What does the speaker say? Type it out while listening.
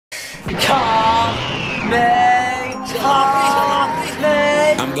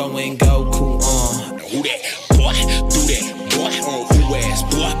I'm going Goku on. Who that boy? Do that boy? On who ass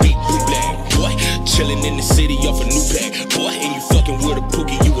boy? Big blue black boy. Chillin' in the city off a new pack boy. And you fucking with a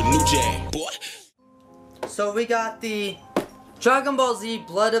pookie, you a new jack boy. So we got the Dragon Ball Z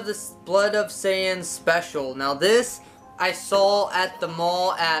Blood of Saiyan special. Now this I saw at the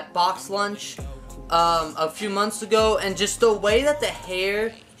mall at Box Lunch a few months ago, and just the way that the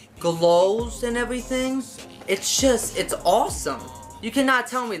hair glows and everything, it's awesome. You cannot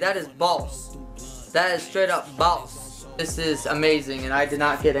tell me that is boss. That is straight up boss. This is amazing, and I did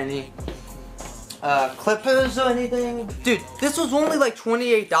not get any clippers or anything. Dude, this was only like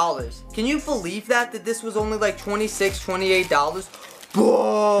 $28. Can you believe that this was only like $26, $28?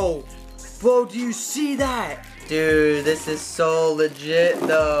 Bro, do you see that? Dude, this is so legit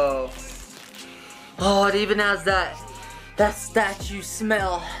though. Oh, it even has that statue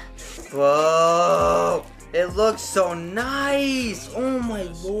smell. Whoa, it looks so nice. Oh my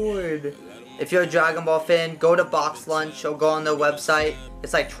lord. If you're a Dragon Ball fan, go to Box Lunch or go on their website.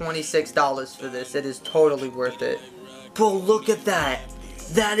 It's like $26 for this. It is totally worth it. Bro, look at that.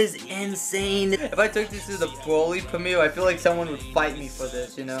 That is insane. If I took this to the Broly premiere, I feel like someone would fight me for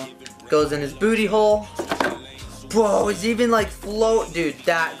this, you know? Goes in his booty hole. Bro, it's even like float. Dude,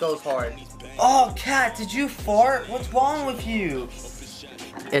 that goes hard. Oh, cat, did you fart? What's wrong with you?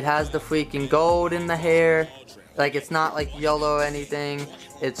 It has the freaking gold in the hair. Like, it's not like yellow or anything.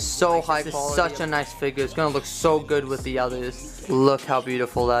 It's so high quality. Such a nice figure. It's gonna look so good with the others. Look how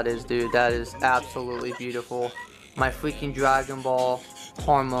beautiful that is, dude. That is absolutely beautiful. My freaking Dragon Ball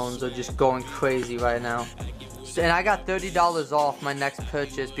hormones are just going crazy right now. And I got $30 off my next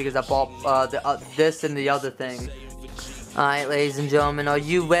purchase because I bought this and the other thing. Alright, ladies and gentlemen, are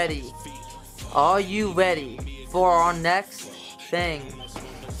you ready? Are you ready for our next thing?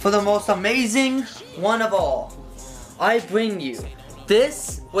 For the most amazing one of all, I bring you.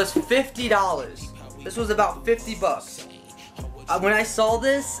 This was $50. This was about 50 bucks. When I saw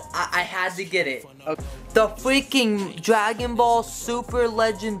this, I had to get it. The freaking Dragon Ball Super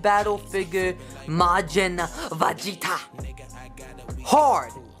Legend Battle Figure Majin Vegeta.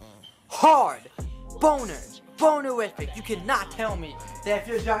 Hard, bonerific. You cannot tell me that if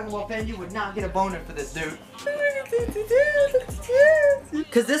you're a Dragon Ball fan, you would not get a boner for this, dude.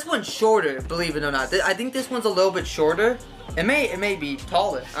 Cause this one's shorter, believe it or not. I think this one's a little bit shorter. It may be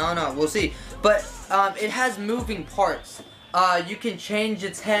taller. I don't know. We'll see. But it has moving parts. You can change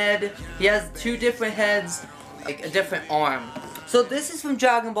its head. He has 2 different heads, like a different arm. So this is from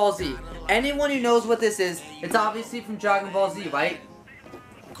Dragon Ball Z. Anyone who knows what this is, it's obviously from Dragon Ball Z, right?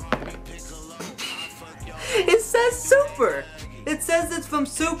 It says Super. It says it's from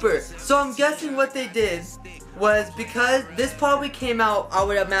Super. So I'm guessing what they did was, because this probably came out, I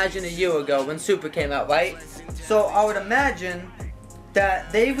would imagine, a year ago when Super came out, right? So I would imagine that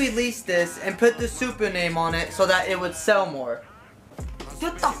they released this and put the Super name on it so that it would sell more.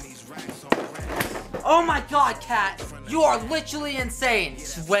 What the? Oh my god, cat! You are literally insane! I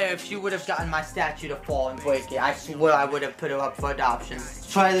swear if you would have gotten my statue to fall and break it, I swear I would have put her up for adoption.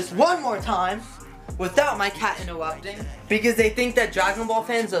 Try this one more time without my cat interrupting, because they think that Dragon Ball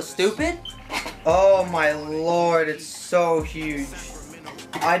fans are stupid. Oh my lord, it's so huge.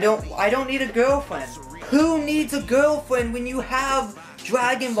 I don't need a girlfriend. Who needs a girlfriend when you have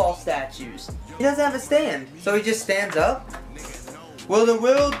Dragon Ball statues? He doesn't have a stand, so he just stands up. Will the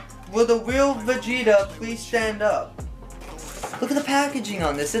real Vegeta please stand up? Look at the packaging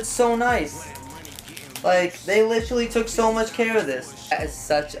on this. It's so nice. Like, they literally took so much care of this. That is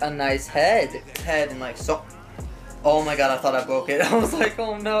such a nice head and like so. Oh my god, I thought I broke it. I was like,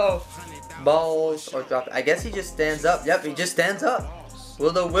 oh no. Balls or drop it. I guess he just stands up. Yep, he just stands up.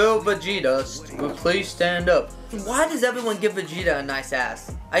 Will the real Vegeta please stand up? Why does everyone give Vegeta a nice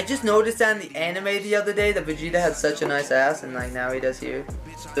ass? I just noticed that in the anime the other day that Vegeta had such a nice ass, and like now he does here.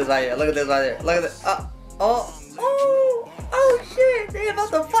 This right here. Look at this right there. Look at this. Oh shit! They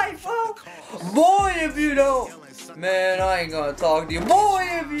about to fight, bro. Boy, if you don't, man, I ain't gonna talk to you. Boy,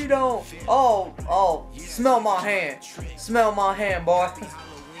 if you don't. Oh, smell my hand. Smell my hand, boy.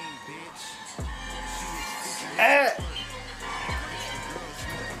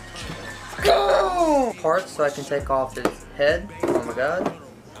 Go! Parts so I can take off his head. Oh my god.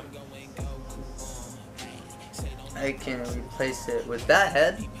 I can replace it with that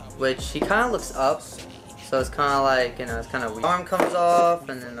head, which he kind of looks up. So it's kind of like, you know, it's kind of weird. Arm comes off,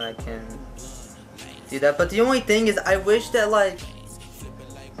 and then I can do that. But the only thing is, I wish that, like,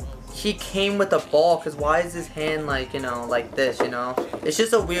 he came with a ball, because why is his hand, like, you know, like this, you know? It's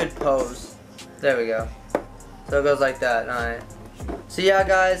just a weird pose. There we go. So it goes like that, alright. So yeah,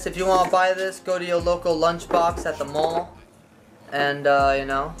 guys, if you want to buy this, go to your local lunchbox at the mall. And, you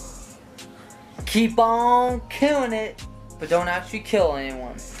know, keep on killing it, but don't actually kill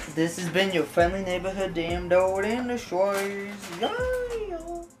anyone. This has been your friendly neighborhood DamnDudeIndustries. Yeah.